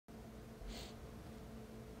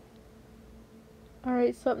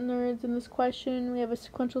Alright, sup nerds, in this question we have a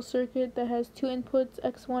sequential circuit that has two inputs,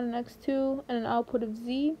 x1 and x2, and an output of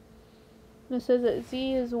z. And it says that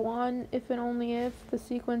z is 1 if and only if the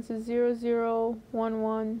sequence is 0, 0, 1,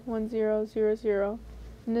 1, 1, 0, 0, 0.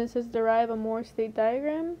 And then it says derive a Moore state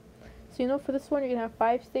diagram. So you know for this one you're going to have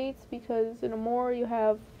 5 states because in a Moore you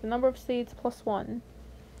have the number of states plus 1.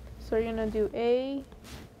 So you're going to do A,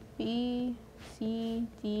 B, C,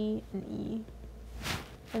 D, and E.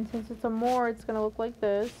 And since it's a Moore, it's going to look like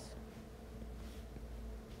this.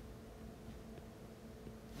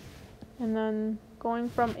 And then going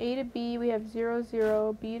from A to B, we have 0,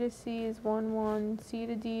 0. B to C is 1, 1. C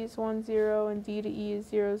to D is 1, 0. And D to E is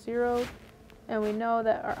 0, 0. And we know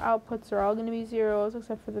that our outputs are all going to be zeros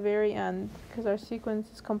except for the very end because our sequence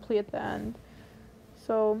is complete at the end.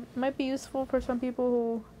 So it might be useful for some people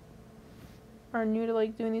who are new to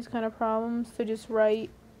like doing these kind of problems to just write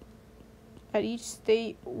at each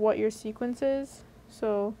state what your sequence is.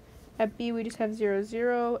 So at B we just have 0,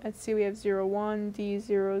 0, at C we have 0, 1, D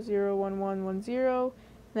 0, 0, 1, 1, 1, 0,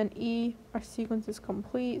 and then E, our sequence is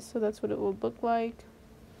complete, so that's what it would look like.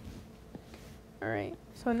 Alright,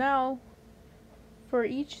 so now for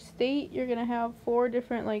each state you're going to have 4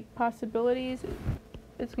 different like possibilities.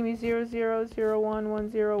 It's going to be 0, 0, 0, 1,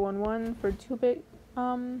 1, 0, 1, 1 for two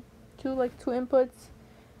inputs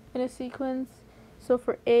in a sequence. So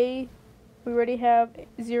for A, we already have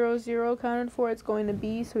 0, 0 counted for, it's going to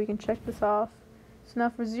B, so we can check this off. So now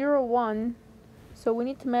for 0, 1, so we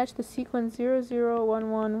need to match the sequence 0, 0, 1,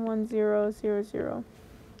 1, 1, 0, 0, 0.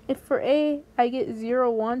 If for A, I get 0,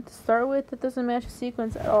 1 to start with, that doesn't match the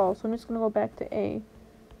sequence at all, so I'm just going to go back to A.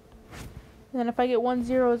 And then if I get 1,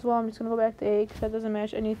 0 as well, I'm just going to go back to A, because that doesn't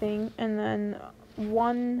match anything. And then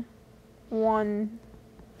 1, 1,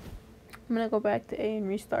 I'm going to go back to A and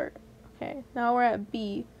restart. Okay, now we're at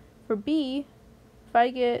B. For B, if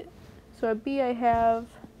I get, so at B I have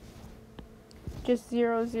just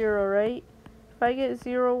 0, 0, right? If I get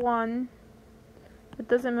 0, 1, it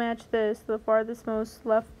doesn't match this, the farthest most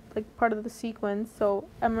left like part of the sequence, so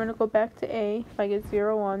I'm going to go back to A if I get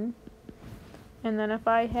 0, 1. And then if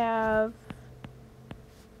I have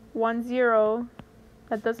 1, 0,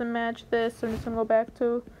 that doesn't match this, so I'm just going to go back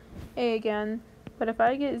to A again. But if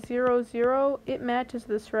I get 0, 0, it matches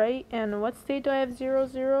this, right? And what state do I have 0,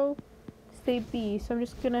 0? State B. So I'm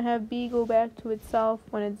just going to have B go back to itself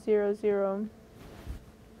when it's 0, 0.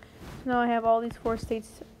 So now I have all these 4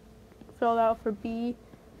 states filled out for B.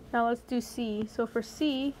 Now let's do C. So for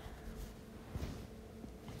C,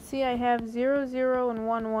 I have 0, 0, and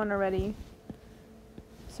 1, 1 already.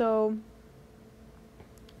 So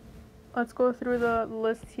let's go through the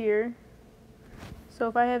list here. So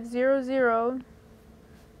if I have 0, 0,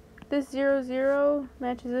 this 0, 0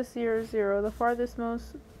 matches this 0, 0, the farthest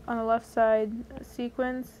most on the left side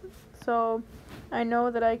sequence. So I know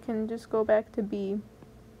that I can just go back to B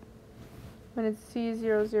when it's C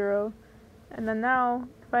 0, 0. And then now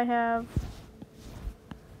if I have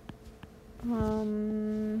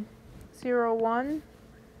 0, 1,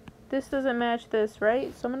 this doesn't match this,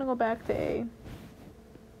 right? So I'm going to go back to A.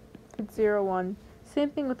 It's 0, 1. Same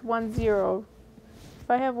thing with 1, 0. If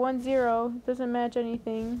I have 1, 0, it doesn't match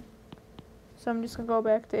anything. So I'm just going to go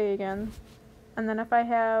back to A again. And then if I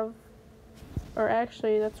have, or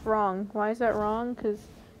actually that's wrong. Why is that wrong? Because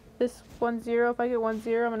this 1, 0, if I get 1,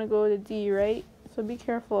 0, I'm going to go to D, right? So be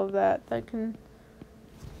careful of that. That can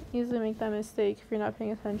easily make that mistake if you're not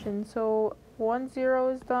paying attention. So 1, 0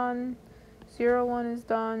 is done. 0, 1 is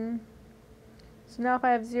done. So now if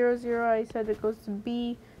I have 0, 0, I said it goes to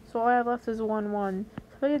B. So all I have left is 1, 1.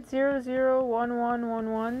 So if I get 0, 0, 1, 1,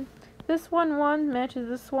 1, 1. This 1, 1 matches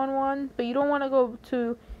this 1, 1, but you don't want to go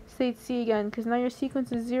to state C again, because now your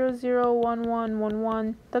sequence is 0, 0, 1, 1, 1,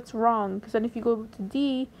 1. That's wrong, because then if you go to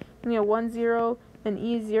D, and you have 1, 0, and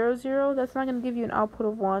E 0, 0, that's not going to give you an output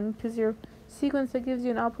of 1, because your sequence that gives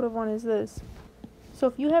you an output of 1 is this. So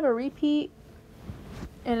if you have a repeat,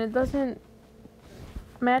 and it doesn't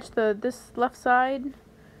match this left side,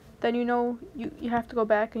 then you know you have to go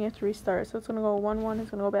back and you have to restart. So it's going to go 1, 1, it's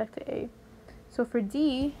going to go back to A. So for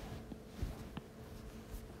D,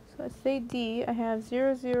 so let's say D, I have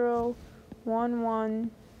 0, 0, 1,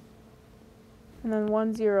 1, and then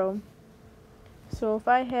 1, 0. So if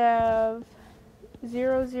I have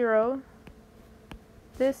 0, 0,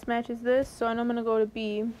 this matches this, so I know I'm going to go to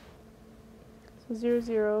B. So 0,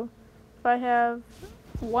 0. If I have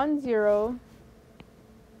 1, 0,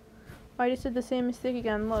 I just did the same mistake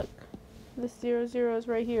again, look. This 0, 0 is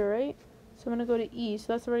right here, right? So I'm going to go to E,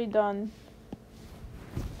 so that's already done.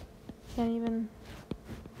 Can't even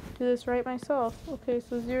do this right myself. Okay,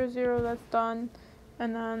 so 0, 0, that's done.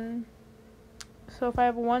 And then, so if I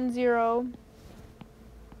have 1, 0,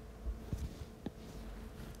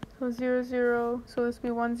 So 0, 0, so this would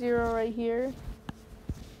be 1, 0 right here.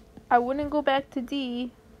 I wouldn't go back to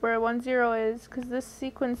D where 1, 0 is, because this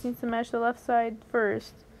sequence needs to match the left side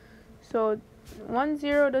first. So 1,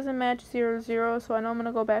 0 doesn't match 0, 0, so I know I'm going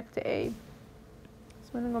to go back to A. So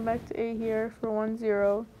I'm going to go back to A here for 1,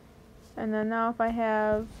 0. And then now if I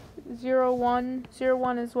have 0, 1, 0,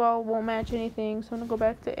 1 as well won't match anything, so I'm going to go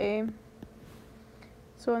back to A.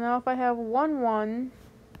 So now if I have 1, 1,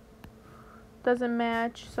 doesn't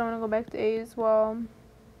match, so I'm going to go back to A as well.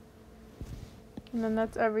 And then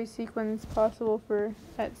that's every sequence possible for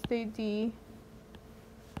at state D.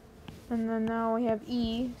 And then now we have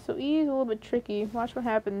E. So E is a little bit tricky. Watch what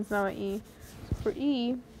happens now at E. So for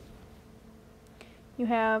E, you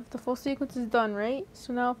have the full sequence is done, right?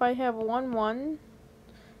 So now if I have 1, 1,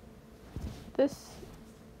 this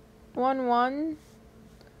 1, 1,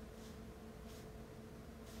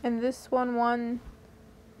 and this 1, 1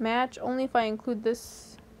 match only if I include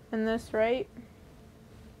this and this, right?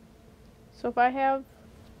 So if I have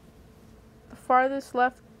the farthest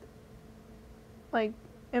left, like,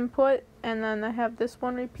 input, and then I have this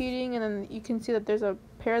one repeating, and then you can see that there's a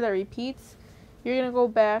pair that repeats, you're going to go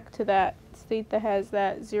back to that state that has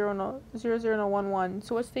that 0, 0, 0, and a 1, 1.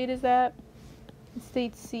 So what state is that? It's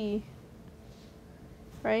state C,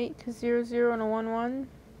 right? Because 0, 0, and a 1, 1.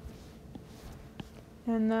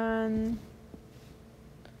 And then,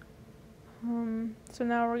 so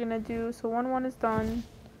now we're going to do, so 1, 1 is done.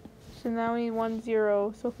 So now we need 1,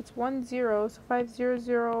 0. So if it's 1, 0, so if I have 0,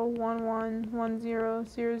 0, 1, 1, 1, 0,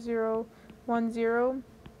 0, 0, 1, 0,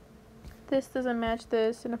 this doesn't match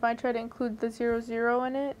this. And if I try to include the 0, 0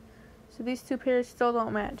 in it, so these two pairs still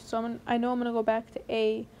don't match. So I know I'm going to go back to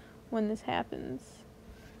A when this happens.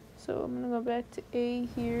 So I'm going to go back to A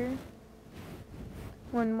here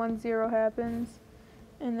when 1, 0 happens.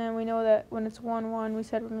 And then we know that when it's 1, 1, we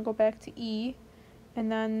said we're going to go back to E.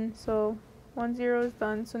 And then, so 1, 0 is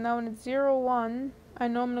done. So now when it's 0, 1, I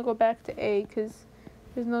know I'm going to go back to A because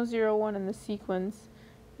there's no 0, 1 in the sequence.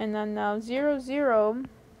 And then now 0, 0,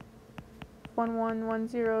 1, 1, 1,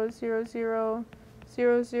 0, 0, 0,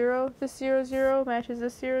 0, 0. This 0, 0 matches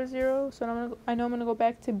this 0, 0. So I know I'm going to go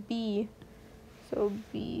back to B. So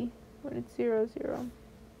B when it's 0, 0. And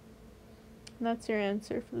that's your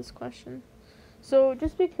answer for this question. So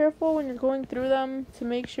just be careful when you're going through them to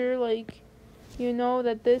make sure, like, you know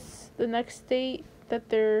that the next state that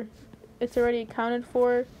it's already accounted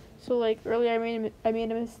for. So like earlier I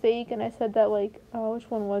made a mistake and I said that, like, which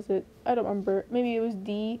one was it? I don't remember. Maybe it was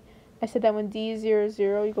D. I said that when D is 0,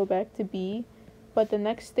 0, you go back to B, but the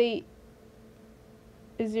next state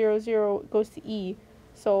is 0, 0, goes to E.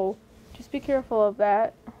 So just be careful of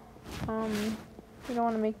that. You don't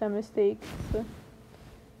want to make that mistake.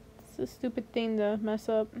 It's a stupid thing to mess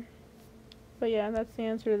up. But yeah, that's the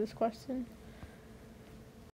answer to this question.